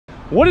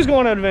What is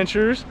going on,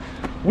 adventurers?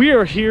 We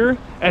are here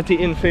at the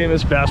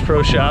infamous Bass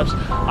Pro Shops.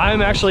 I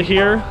am actually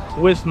here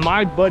with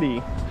my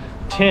buddy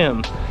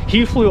Tim.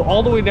 He flew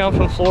all the way down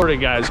from Florida,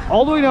 guys,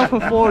 all the way down from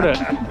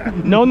Florida.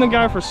 Known the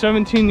guy for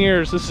 17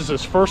 years. This is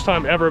his first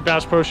time ever at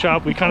Bass Pro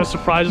Shop. We kind of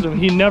surprised him.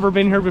 He'd never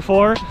been here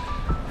before.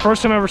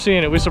 First time ever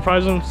seeing it. We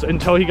surprised him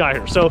until he got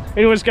here. So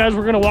anyways, guys,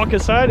 we're gonna walk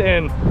inside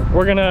and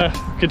we're gonna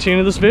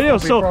continue this video.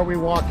 Before we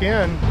walk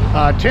in,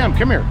 Tim,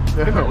 come here.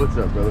 What's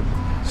up, brother?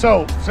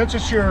 So since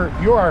it's you're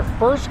our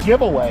first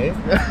giveaway,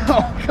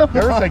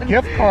 there's a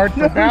gift card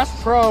for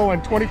Bass Pro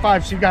and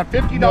 25, so you got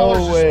 $50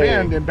 to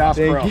spend in Bass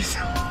Pro. You so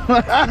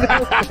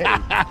much.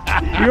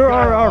 You're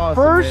our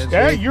first. Man.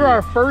 Yeah, you're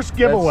our first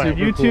giveaway.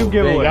 YouTube cool.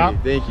 giveaway.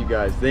 Thank you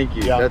guys. Thank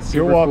you. Yeah, That's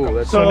super you're welcome. cool.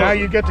 That's So now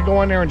you get to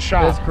go in there and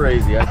shop. That's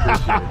crazy. I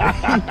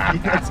appreciate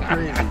it. That's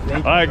crazy. Thank you.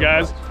 All right,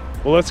 guys.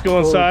 Well, let's go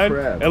inside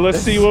crap. and let's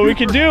see what we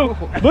can do.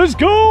 Let's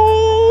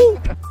go!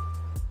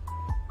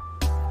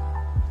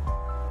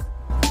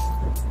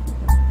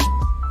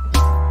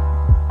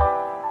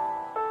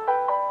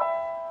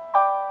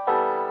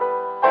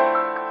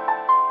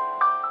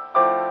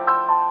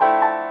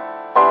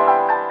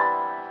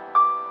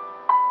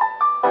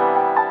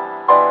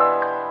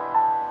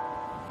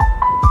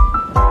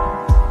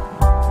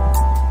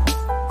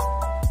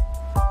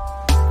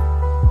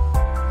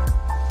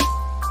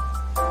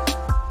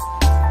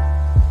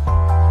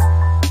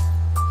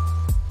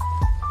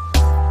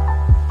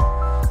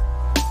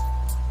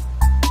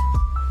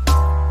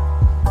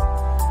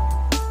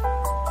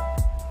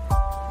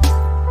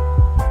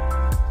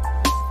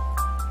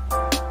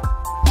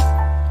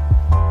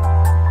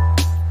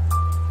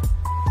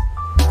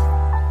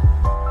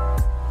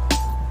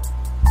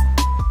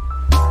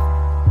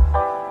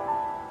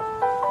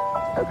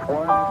 That's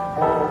one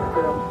small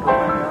step for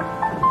man,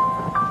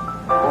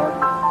 one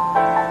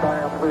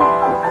giant leap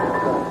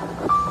for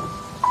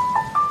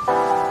mankind.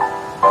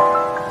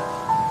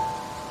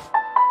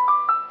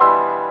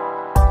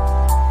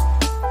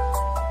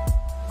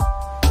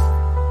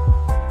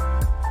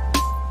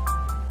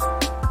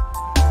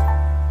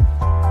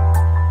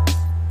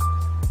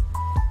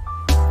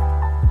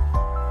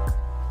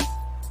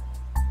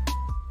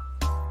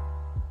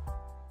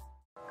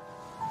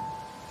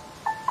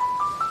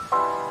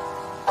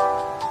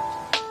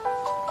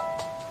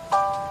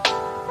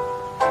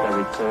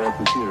 Every core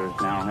computers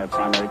now have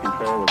primary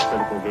control of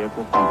critical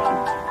vehicle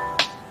functions.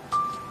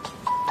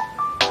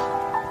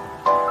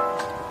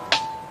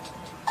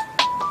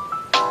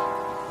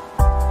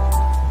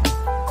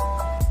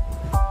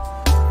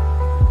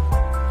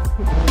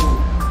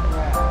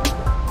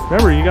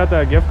 Remember, you got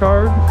that gift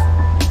card.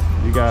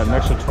 You got an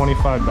extra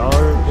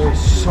 $25. There's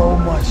so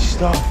much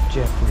stuff,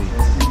 Jeffrey.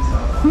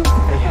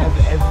 They have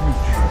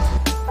everything.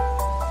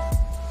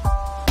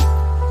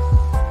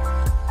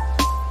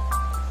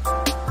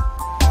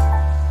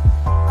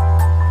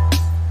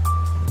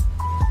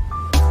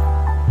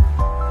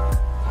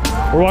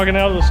 We're walking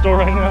out of the store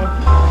right now.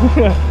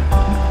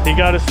 He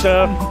got his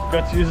stuff,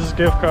 got to use his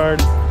gift card.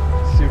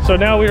 So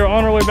now we are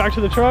on our way back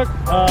to the truck.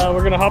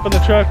 We're gonna hop in the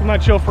truck. We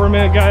might chill for a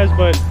minute, guys,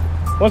 but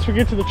once we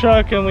get to the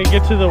truck and we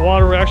get to the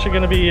water, we're actually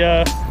gonna be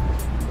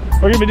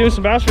doing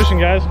some bass fishing,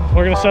 guys.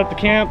 We're gonna set up the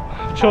camp,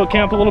 chill at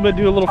camp a little bit,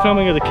 do a little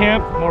filming of the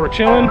camp while we're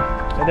chilling,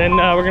 and then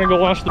we're gonna go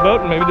launch the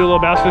boat and maybe do a little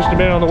bass fishing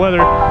depending on the weather.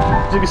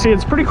 As you can see,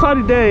 it's a pretty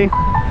cloudy day.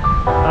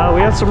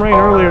 We had some rain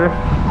earlier,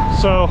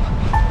 so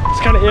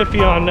it's kind of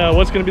iffy on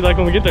what's going to be like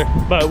when we get there,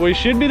 but we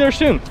should be there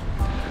soon.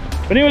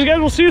 But anyways, guys,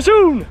 we'll see you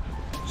soon.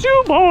 See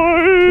you,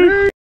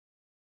 bye.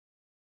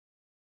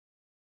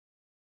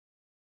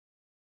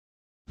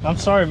 I'm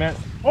sorry, man.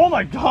 Oh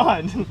my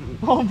God.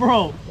 Oh,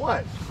 bro.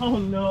 What? Oh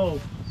no.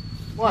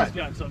 What? He's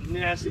got some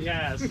nasty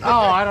ass. Oh,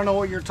 I don't know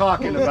what you're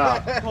talking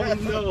about. Oh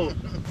no.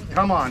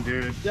 Come on,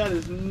 dude. That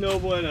is no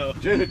bueno.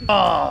 Dude.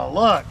 Oh,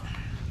 look.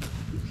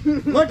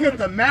 Look at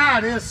the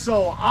mat. It's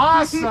so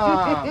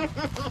awesome.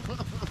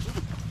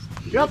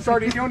 Jeff's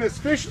already doing his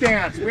fish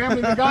dance. We haven't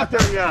even got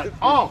there yet.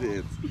 Oh.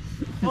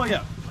 Oh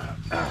yeah.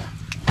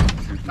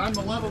 Time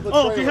to level the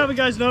Oh, if you trailer. haven't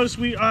guys noticed,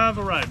 we have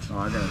arrived. Oh,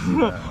 I gotta see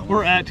that.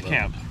 We're at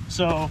camp.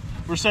 So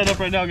we're set up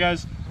right now,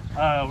 guys.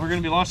 We're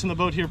gonna be launching the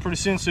boat here pretty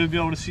soon, so you'll be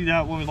able to see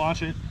that when we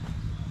launch it.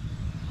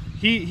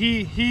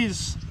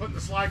 He's Putting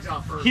the slides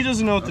out first. he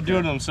doesn't know what to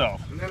do to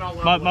himself. And then I'll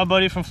level My it.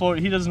 buddy from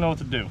Florida, he doesn't know what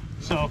to do.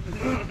 So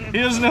he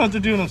doesn't know what to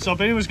do to himself.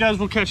 But anyways, guys,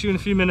 we'll catch you in a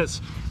few minutes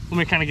when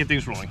we kind of get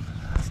things rolling.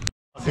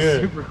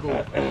 Dude, Super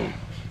cool.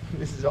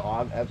 This is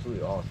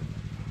absolutely awesome.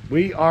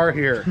 we are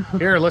here.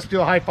 Here, let's do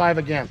a high five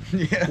again.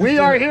 Yeah. We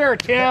are here,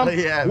 Tim. Hell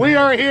yeah, we man.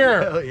 are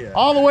here. Hell yeah.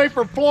 All the way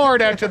from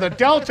Florida to the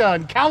Delta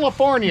in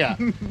California.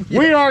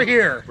 We are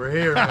here. We're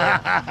here, man.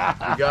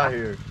 We got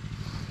here.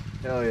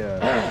 Hell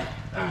yeah.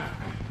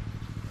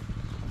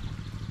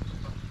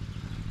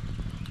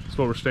 That's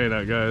what we're staying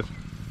at, guys.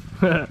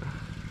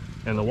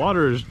 And the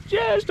water is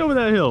just over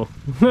that hill.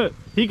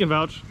 He can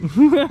vouch.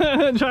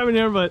 Driving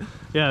here, but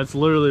yeah, it's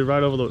literally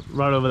right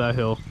over that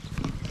hill.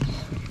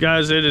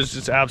 Guys, it is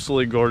just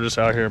absolutely gorgeous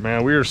out here,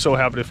 man. We are so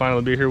happy to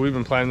finally be here. We've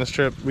been planning this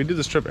trip. We do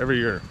this trip every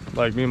year,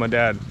 like me and my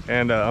dad.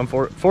 And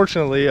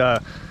unfortunately,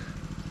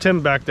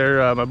 Tim back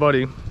there, my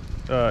buddy,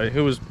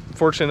 who was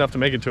fortunate enough to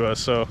make it to us.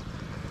 So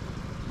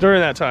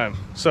during that time,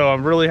 so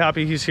I'm really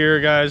happy he's here,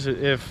 guys.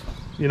 If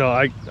you know,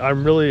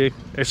 I'm really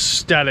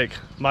ecstatic.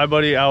 My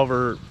buddy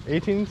over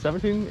 18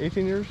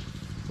 years,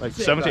 like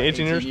 17,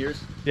 18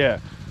 years. Yeah.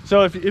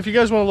 So if you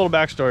guys want a little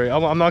backstory,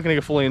 I'm not gonna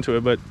get fully into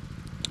it, but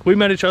we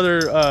met each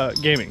other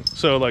gaming.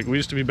 So like we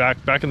used to be back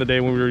in the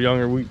day when we were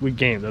younger, we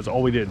gamed. That's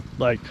all we did.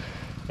 Like,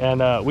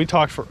 and we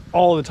talked for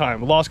all the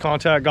time. We lost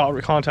contact, got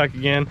contact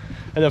again,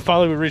 and then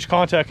finally we reached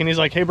contact, and he's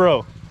like, "Hey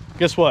bro,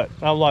 guess what?"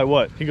 And I'm like,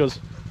 "What?" He goes,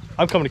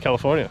 "I'm coming to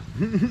California."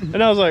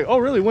 And I was like, "Oh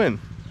really, when?"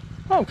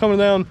 "Oh, I'm coming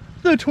down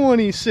the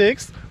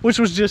 26th, which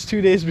was just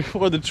 2 days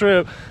before the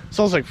trip."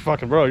 So I was like,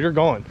 "Fucking bro, you're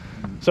going."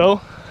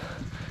 So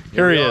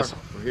here he is.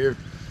 We're here.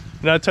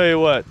 And I tell you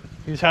what,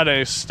 he's had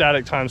an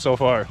ecstatic time so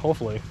far,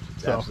 hopefully.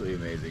 It's So. absolutely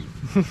amazing.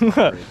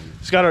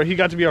 He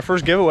got to be our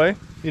first giveaway,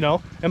 you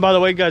know. And by the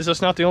way, guys,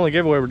 that's not the only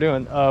giveaway we're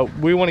doing.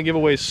 We want to give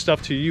away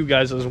stuff to you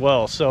guys as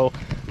well. So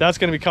that's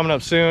going to be coming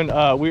up soon.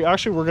 We're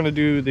going to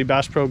do the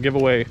Bass Pro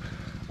giveaway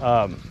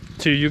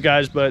to you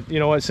guys, but you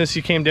know what? Since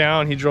he came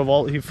down, he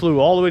flew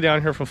all the way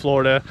down here from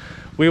Florida.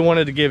 We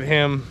wanted to give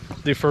him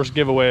the first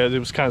giveaway. It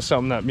was kind of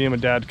something that me and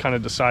my dad kind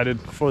of decided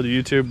for the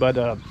YouTube, but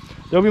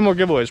there'll be more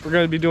giveaways. We're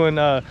going to be doing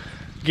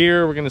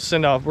gear. We're going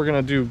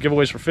to do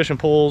giveaways for fishing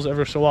poles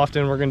every so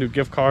often. We're going to do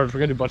gift cards. We're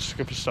going to do a bunch of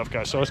different stuff,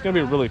 guys. So it's going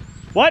to be really...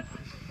 What?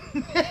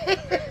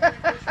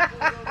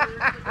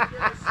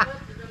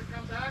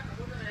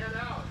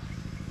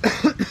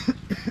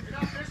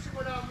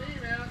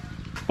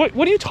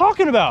 What are you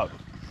talking about?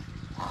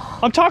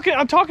 I'm talking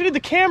to the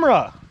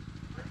camera.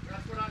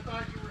 That's what I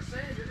thought you were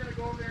saying. You're gonna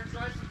go over there and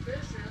try some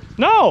fishing.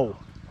 No.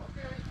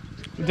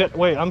 Okay.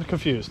 Wait, I'm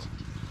confused.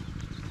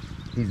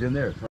 He's in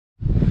there.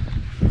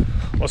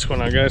 What's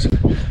going on, guys?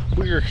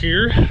 We are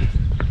here.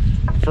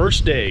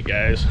 First day,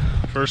 guys.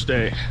 First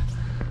day.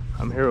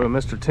 I'm here with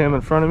Mr. Tim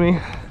in front of me.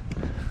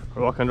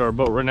 We're walking to our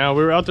boat right now.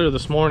 We were out there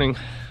this morning,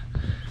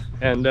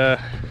 and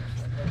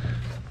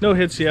no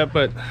hits yet,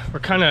 but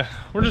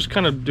we're just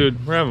kind of,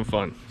 dude, we're having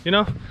fun, you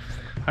know?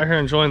 Out here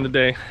enjoying the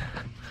day.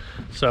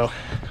 So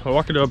we're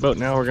walking to our boat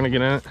now. We're gonna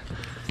get in it.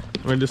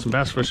 We're gonna do some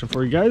bass fishing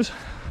for you guys.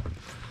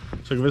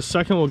 So give us a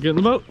second, we'll get in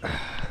the boat.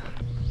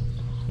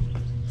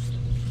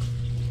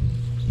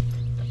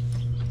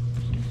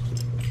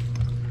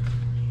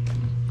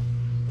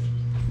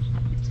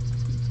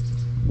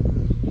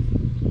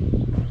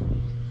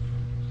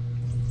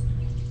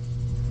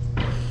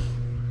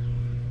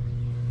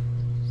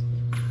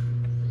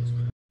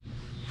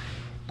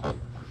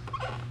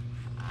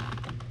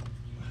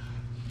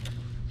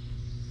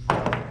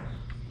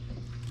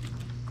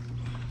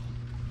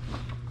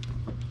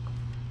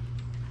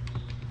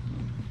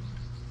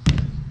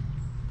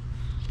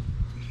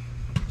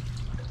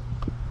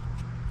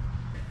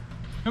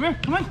 Come here,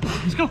 come on,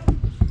 let's go.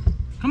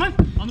 Come on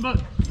the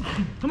boat.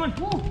 Come on,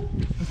 whoa.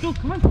 Let's go,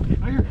 come on.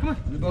 Right here, come on.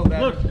 On the boat,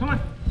 back. Look, come on.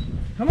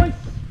 Come on.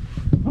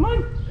 Come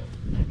on.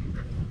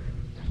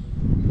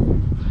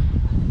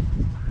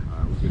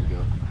 Alright, we're good to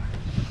go.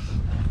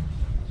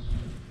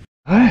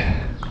 Alright.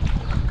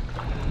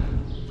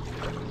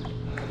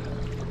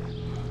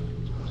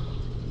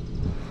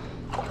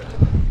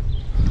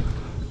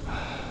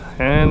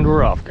 And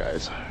we're off,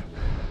 guys.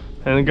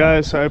 And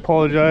guys, I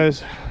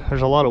apologize.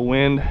 There's a lot of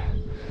wind.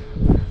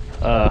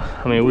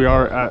 I mean, we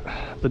are at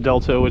the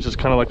Delta, which is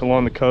kind of like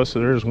along the coast, so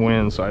there's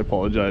wind, so I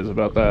apologize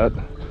about that.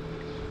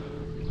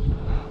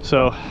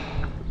 So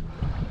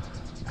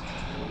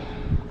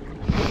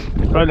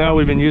right now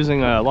we've been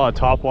using a lot of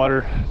top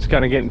water. It's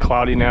kind of getting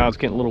cloudy now. It's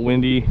getting a little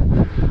windy.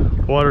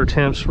 Water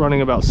temps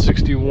running about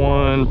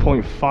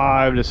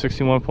 61.5 to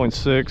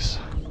 61.6.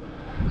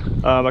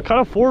 I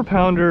caught a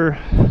 4-pounder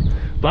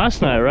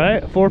last night,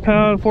 right?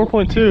 4-pound,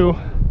 4.2.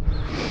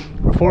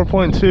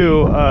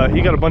 4.2.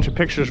 He got a bunch of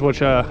pictures,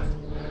 which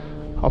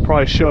I'll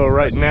probably show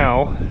right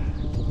now.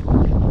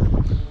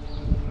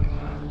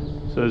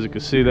 So as you can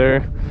see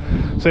there.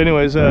 So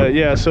anyways,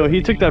 yeah, so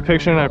he took that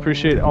picture, and I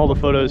appreciate all the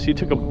photos. He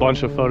took a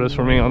bunch of photos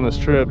for me on this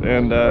trip,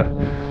 and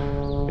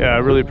yeah, I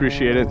really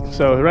appreciate it.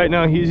 So right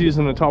now he's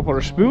using the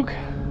topwater spook,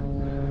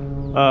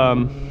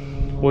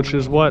 which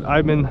is what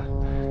I've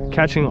been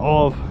catching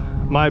all of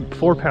my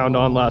 4-pound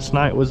on. Last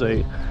night was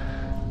a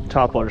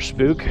topwater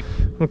spook.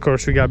 Of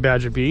course, we got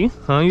Badger B.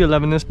 Huh? You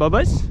loving this,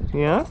 Bubbas?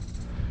 Yeah?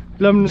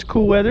 Loving this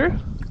cool weather?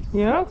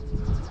 Yeah?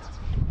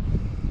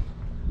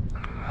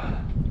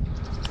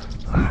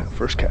 Alright,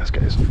 first cast,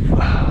 guys.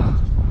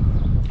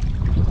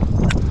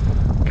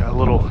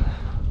 Got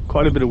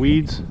quite a bit of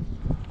weeds.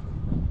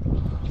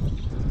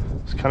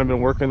 Just kind of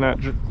been working that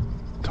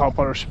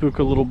topwater spook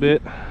a little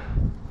bit.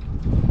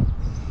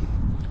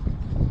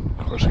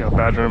 Of course, I got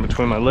Badger in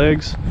between my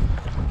legs,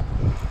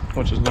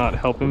 which is not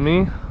helping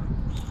me.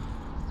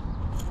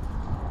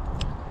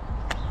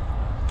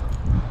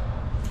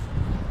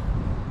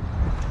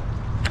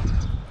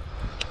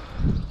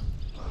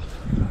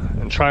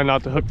 Trying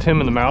not to hook Tim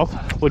in the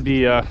mouth would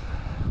be a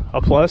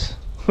plus.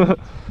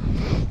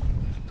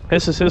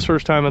 This is his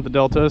first time at the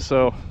Delta,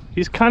 so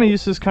he's kind of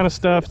used to this kind of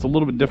stuff. It's a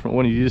little bit different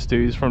when he's used to.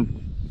 He's from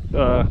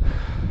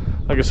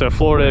Like I said,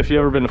 Florida, if you've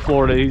ever been to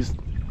Florida, he's,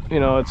 you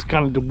know, it's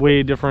kind of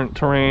way different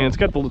terrain. It's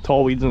got the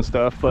tall weeds and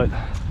stuff, but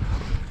a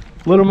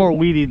little more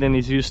weedy than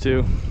he's used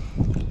to.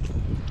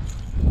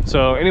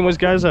 So anyways,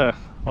 guys,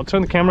 I'll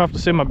turn the camera off to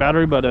save my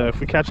battery, but if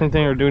we catch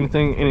anything or do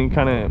anything, any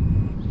kind of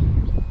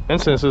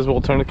instances,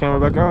 we'll turn the camera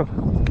back on.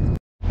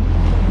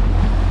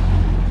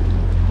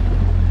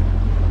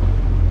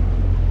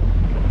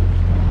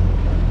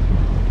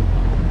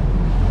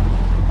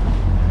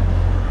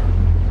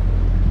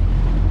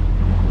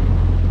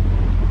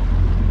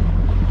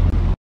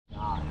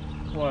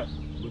 What?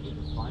 Look at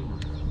the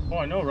finders. Oh,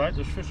 I know, right?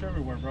 There's fish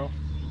everywhere, bro.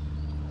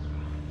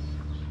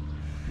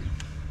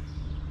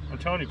 I'm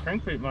telling you,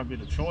 crankbait might be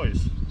the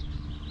choice.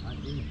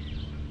 Might be.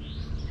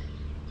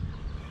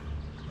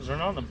 Because they're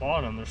not on the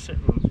bottom, they're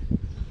sitting.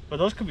 But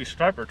those could be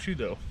striper too,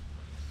 though.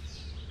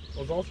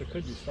 Those also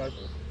could be striper.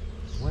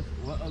 What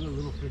other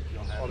little fish do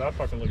y'all have? Oh, that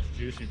fucking looks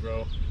juicy,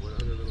 bro. What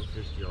other little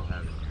fish do y'all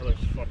have? That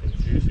looks fucking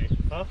juicy.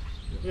 Huh?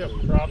 We have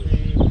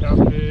crappie,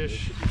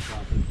 catfish.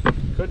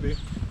 Could be.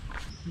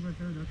 See right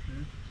there, that's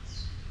fish.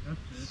 That's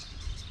fish.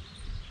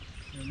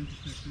 Yeah, we can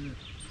check this.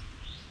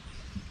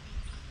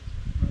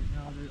 Right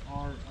now they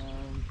are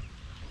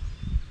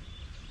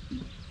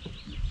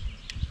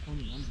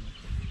 20 under.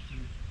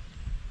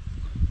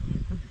 They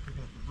could be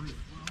picking up the breed as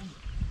well.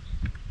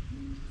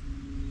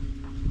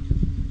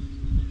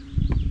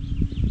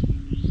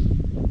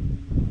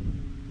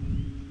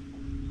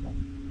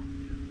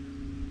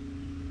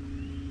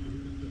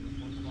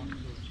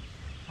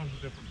 Tons of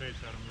different baits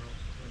at them, bro.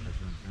 That's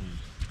what I'm saying.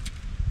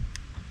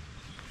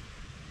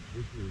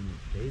 This is in the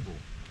table.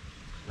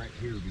 Right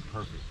here would be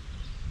perfect.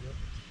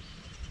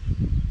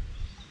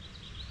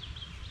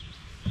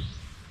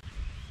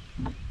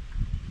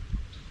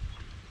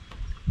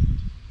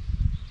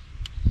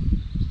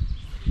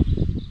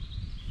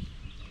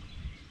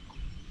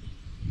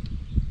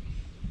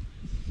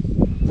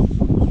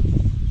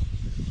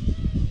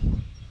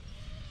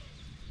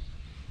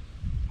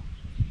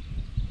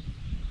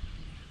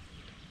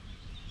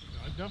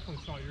 I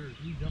definitely saw yours.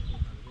 You definitely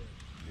had it.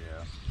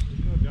 Yeah.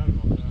 There's no doubt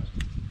about that.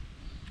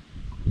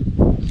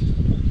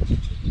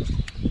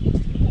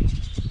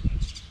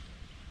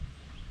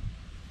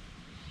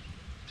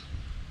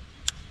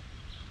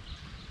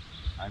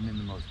 I'm in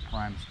the most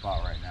prime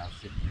spot right now,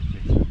 sitting here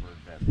fixing a bird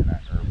nest,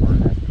 and or a bird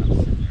nest, and I'm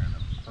sitting there in the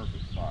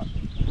perfect spot.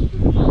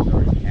 It's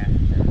already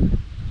hatching there.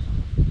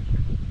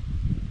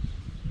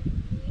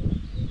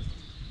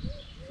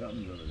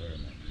 Something's over there in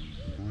that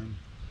green.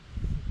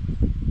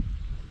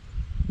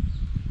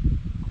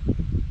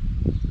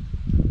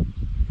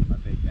 My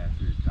bait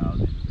caster is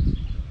dialed into this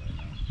thing right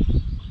now.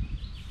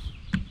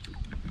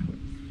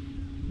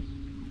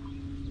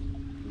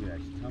 Look at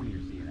that. Tell me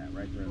you're seeing that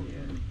right there on the edge.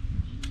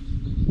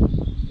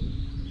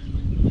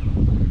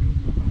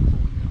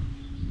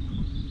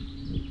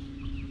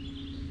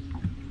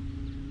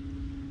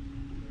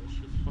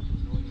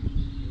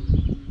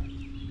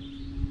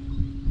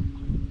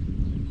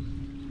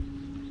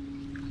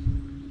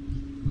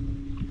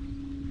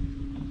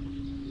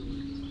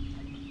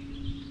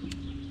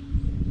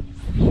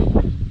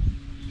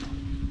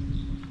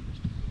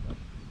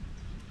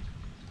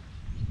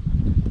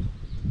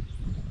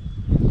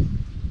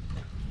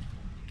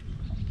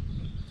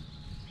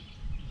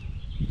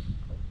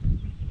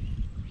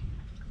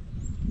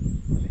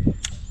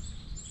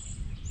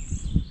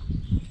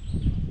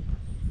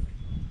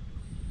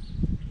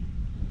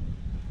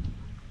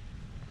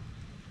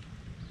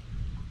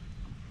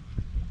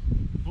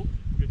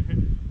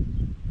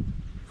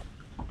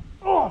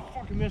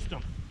 Missed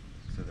them.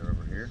 So they're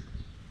over here.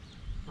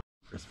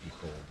 Crispy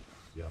cold.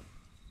 Yep.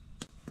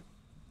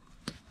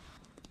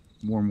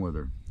 Warm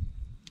weather.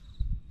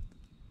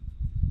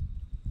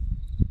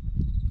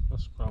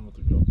 That's the problem with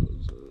the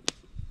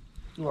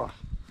GoPros.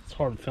 It's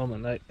hard to film at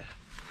night.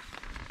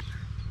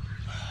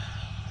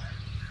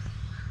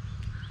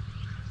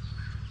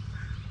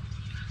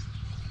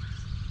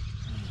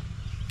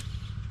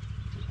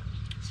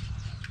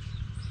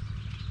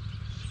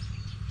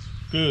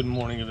 Good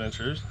morning,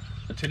 adventurers.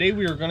 Today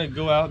we are going to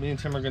go out. Me and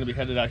Tim are going to be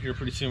headed out here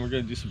pretty soon. We're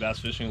going to do some bass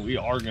fishing. We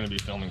are going to be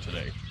filming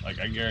today. Like,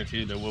 I guarantee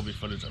you there will be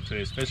footage of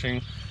today's fishing.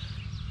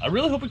 I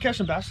really hope we catch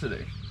some bass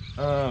today.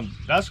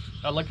 Bass,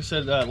 like I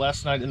said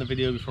last night in the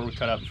video before we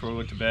cut out, before we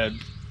went to bed,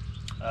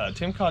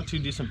 Tim caught 2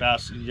 decent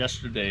bass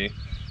yesterday.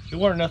 They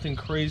weren't nothing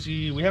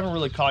crazy. We haven't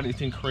really caught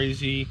anything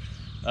crazy.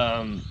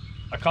 I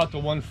caught the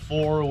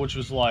 1.4, which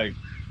was like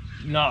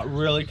not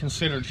really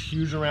considered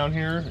huge around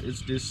here.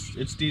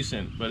 It's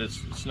decent, but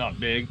it's not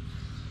big.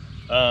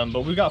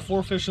 But we got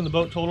 4 fish in the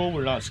boat total.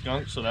 We're not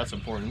skunked, so that's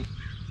important.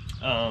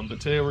 But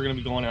today we're going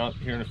to be going out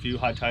here in a few.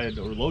 High tide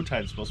or low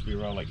tide is supposed to be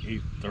around like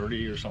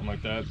 8:30 or something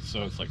like that,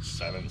 so it's like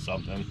 7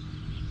 something.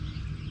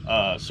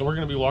 So we're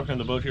going to be walking on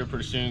the boat here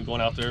pretty soon,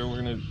 going out there.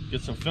 We're going to get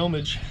some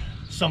filmage,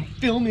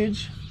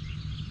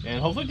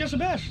 and hopefully get some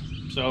bass.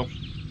 So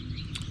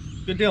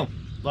good deal.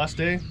 Last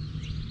day.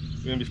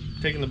 We're going to be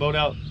taking the boat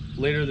out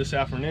later this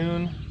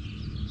afternoon.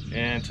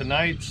 And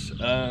tonight,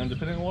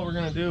 depending on what we're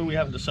gonna do, we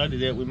haven't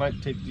decided yet. We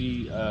might take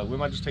the, we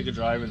might just take a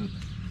drive and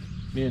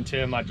Me and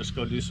Tim might just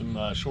go do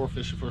some shore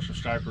fishing for some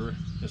striper.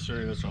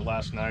 Considering it's our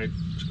last night,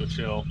 just go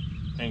chill,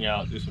 hang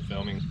out, do some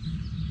filming.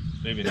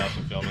 Maybe not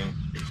some filming.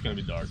 It's gonna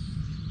be dark.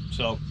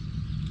 So,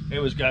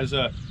 anyways, guys,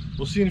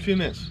 we'll see you in a few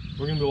minutes.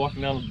 We're gonna be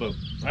walking down the boat.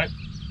 All right?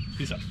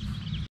 Peace out.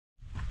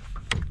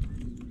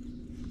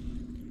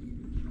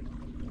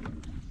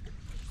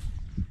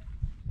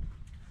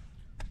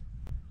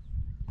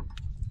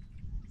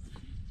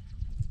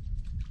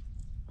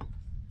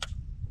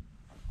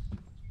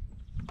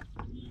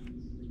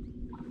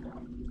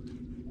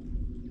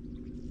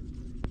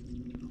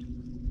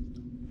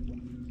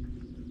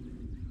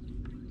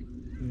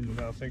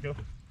 Now, Senko?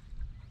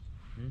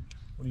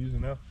 What are you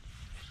using now?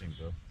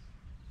 Senko.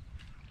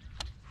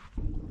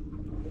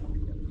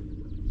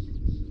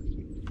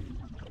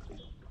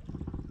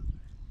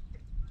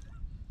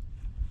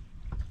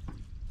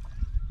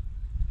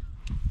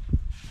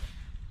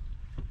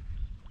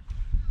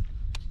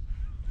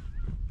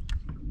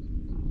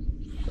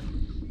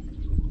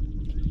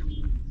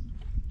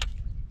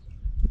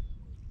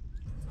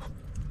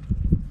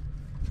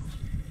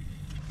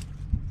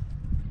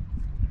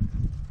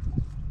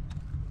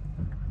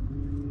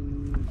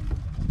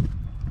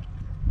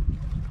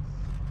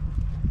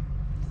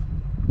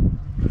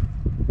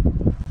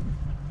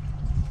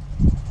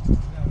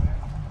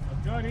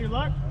 Any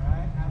luck?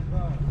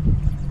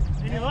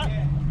 Any luck?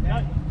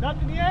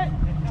 Nothing yet?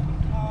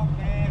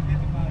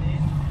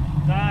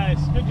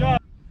 Nice, good job.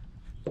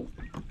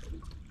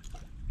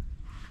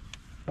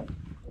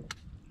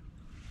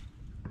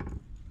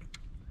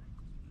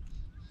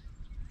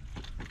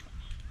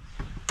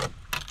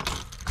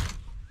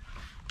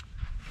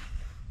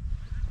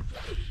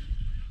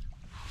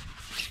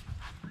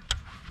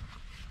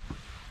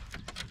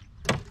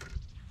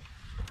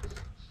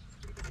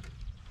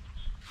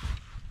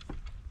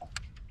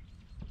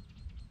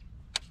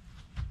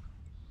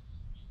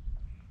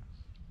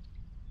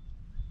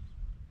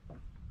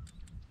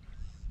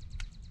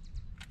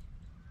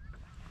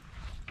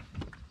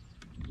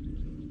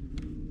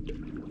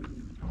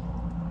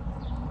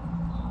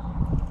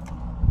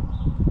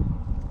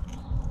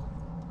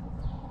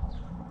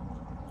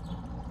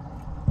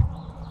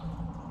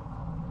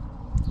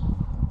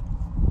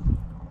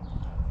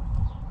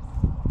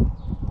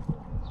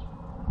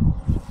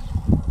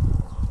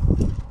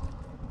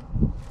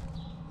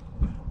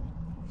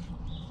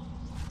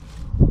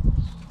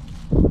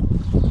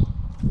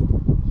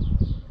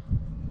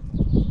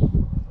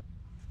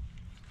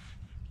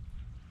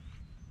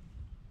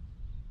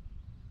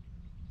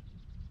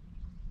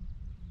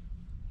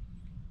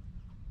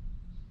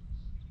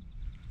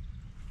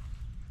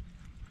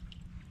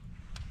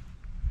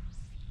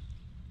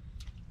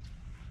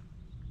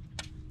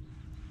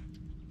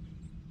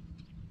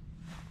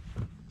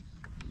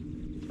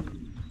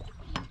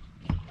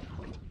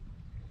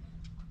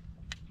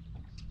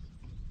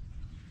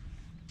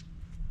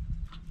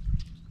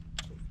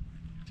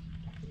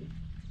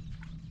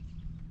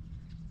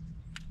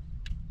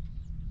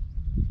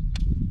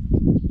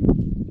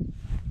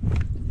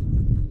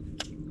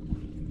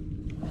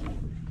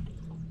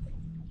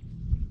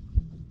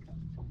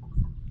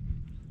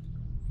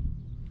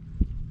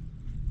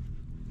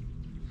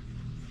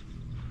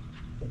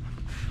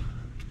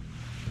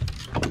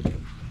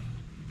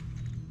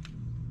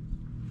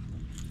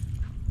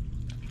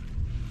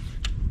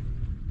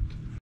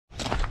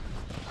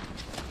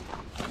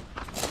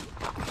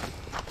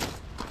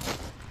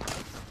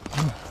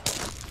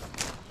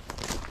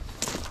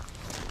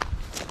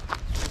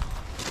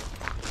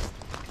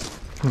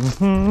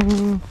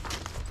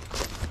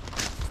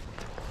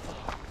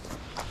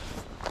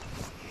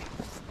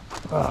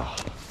 Oh.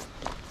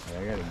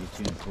 I gotta get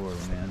you in Florida,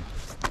 man.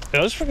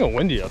 Yeah, it's freaking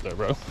windy out there,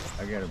 bro.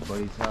 I got a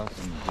buddy's house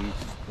on the beach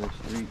on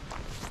 4th Street.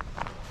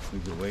 We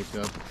could wake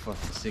up at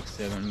fucking 6,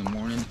 7 in the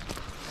morning.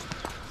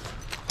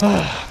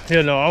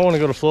 Yeah, no, I want to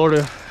go to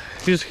Florida.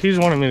 He's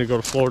wanting me to go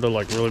to Florida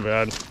like really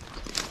bad.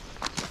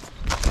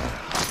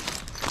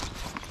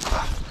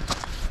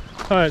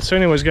 All right, so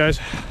anyways, guys,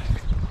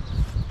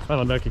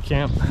 finally back at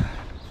camp.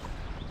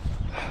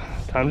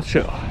 Time to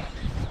chill.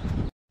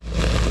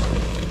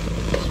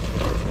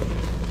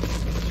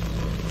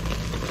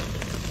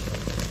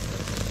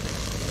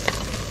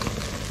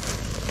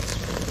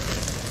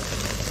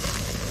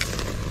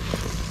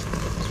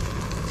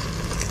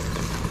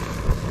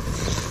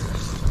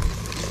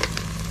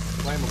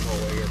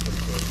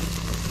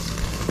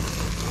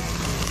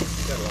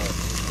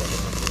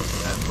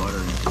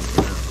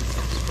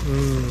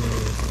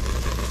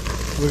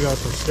 We got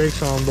some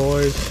steaks on,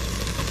 boys.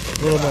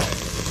 A little bit.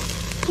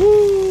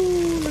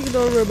 Woo! Look at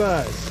those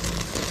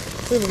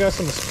ribeyes. We even got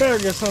some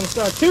asparagus on the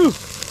side too.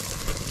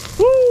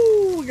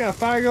 Woo! We got a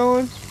fire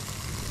going.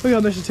 We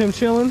got Mr. Tim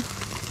chilling.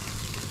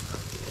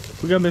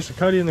 We got Mr.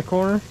 Cuddy in the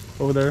corner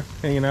over there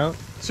hanging out.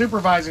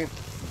 Supervising.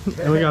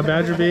 And we got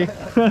Badger B.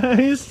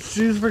 he's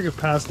freaking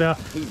passed out.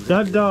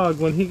 That dog,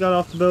 when he got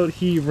off the boat,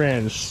 he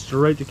ran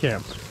straight to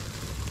camp.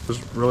 It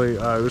was really,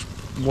 it was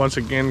once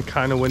again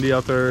kind of windy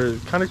out there.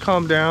 Kind of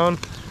calmed down.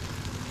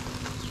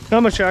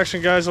 Not much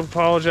action, guys. I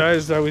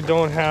apologize that we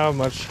don't have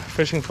much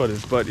fishing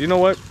footage, but you know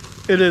what?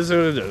 It is what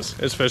it is.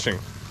 It's fishing.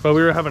 But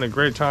we were having a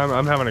great time.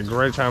 I'm having a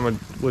great time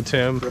with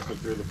Tim. Ripping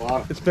through the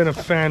bottom. It's been a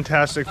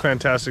fantastic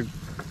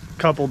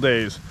couple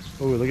days.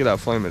 Oh, look at that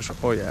flamage.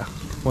 Oh yeah.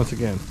 Once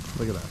again,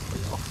 look at that.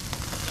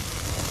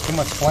 Too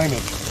much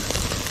flamage.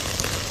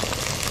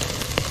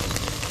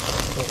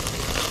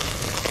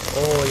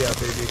 Oh yeah,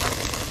 baby.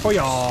 Oh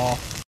yeah.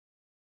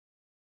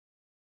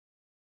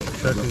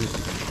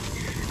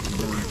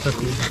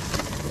 Cookies.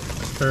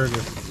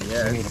 Asparagus.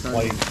 Yeah, I need a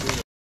plate.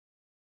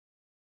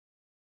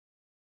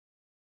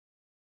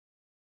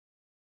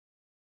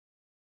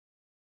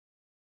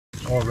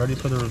 Oh, ready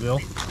for the reveal?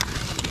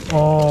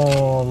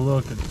 Oh,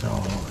 look at that.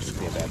 Oh, it's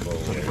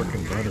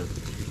Freaking butter.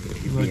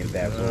 Look at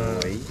that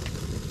that.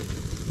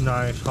 boy.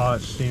 Nice, hot,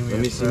 steamy.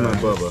 Let me see my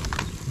Bubba.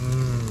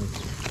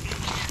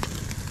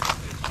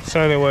 So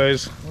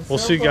anyways, we'll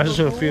see you guys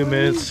in a few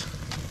minutes.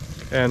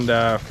 And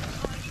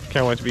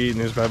can't wait to be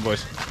eating these bad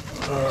boys.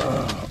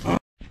 Oh,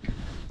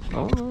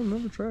 I've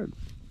never tried.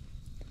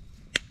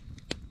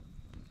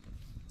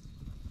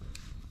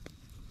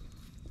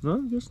 No,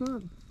 I guess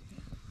not.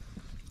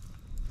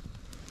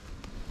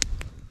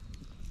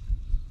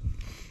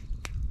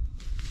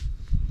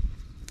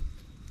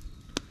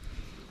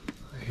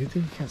 I hate that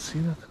you can't see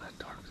nothing that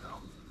dark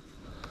though.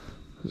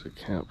 There's a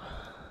camp.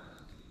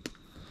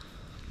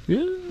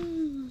 Yeah.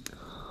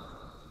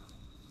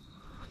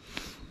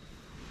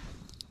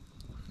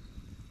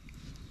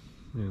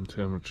 Me and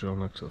Tim are chilling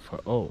next to the fire.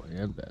 Oh,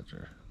 and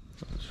Badger.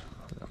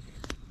 Yeah.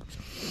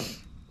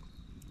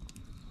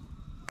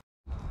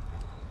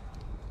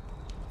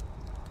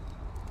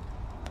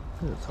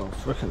 It's all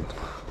freaking.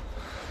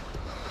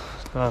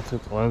 I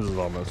think the lens is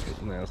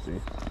almost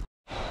nasty.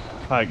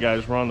 Alright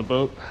guys, we're on the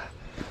boat.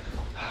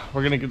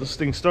 We're gonna get this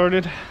thing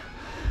started.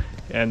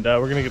 And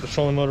we're gonna get the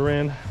trolling motor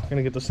in. We're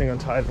gonna get this thing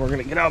untied. We're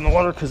gonna get out in the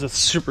water because it's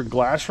super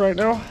glass right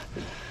now.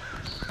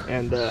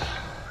 And I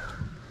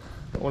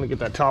want to get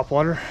that top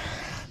water.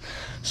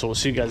 So we'll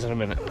see you guys in a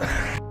minute.